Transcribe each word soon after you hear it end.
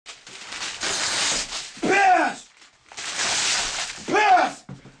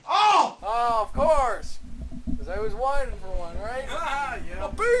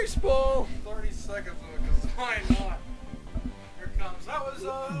second though, because why not? Here comes. That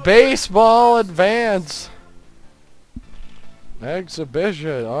was Baseball advance.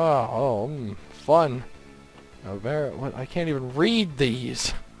 Exhibition. Fun. What? I can't even read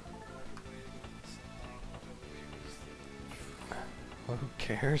these. Well, who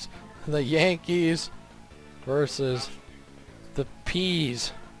cares? The Yankees versus the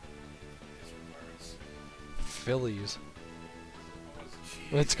Peas. Phillies.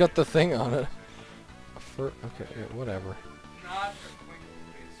 It's got the thing on it. Okay, whatever.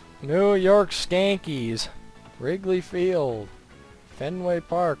 New York Skankies. Wrigley Field. Fenway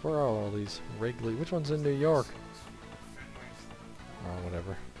Park. Where are all these? Wrigley. Which one's in New York? Oh,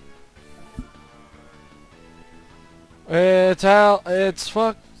 whatever. It's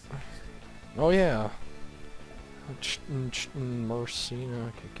fuck. Oh yeah. Mercina.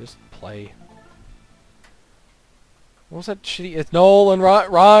 Okay, just play. What was that shitty? It's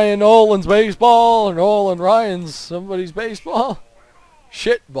Ryan Nolan's baseball, or Nolan Ryan's somebody's baseball.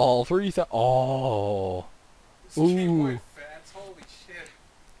 Shitball 3000. Oh. Ooh. Holy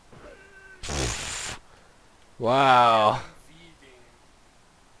shit. Wow.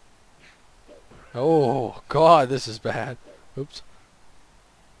 Oh God, this is bad. Oops.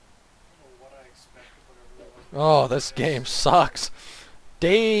 Oh, this game sucks.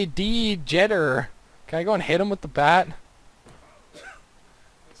 D Jetter. Can I go and hit him with the bat?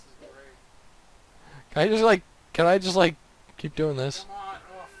 Can I just like keep doing this?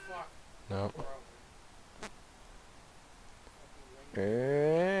 No.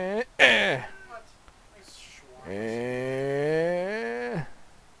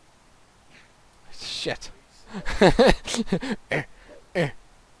 Shit.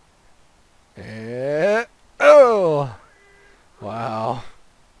 Oh! Wow.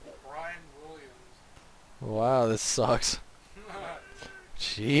 Wow, this sucks.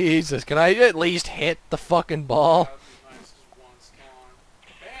 Jesus, can I at least hit the fucking ball?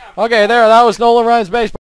 Okay, there, that was Nolan Ryan's baseball.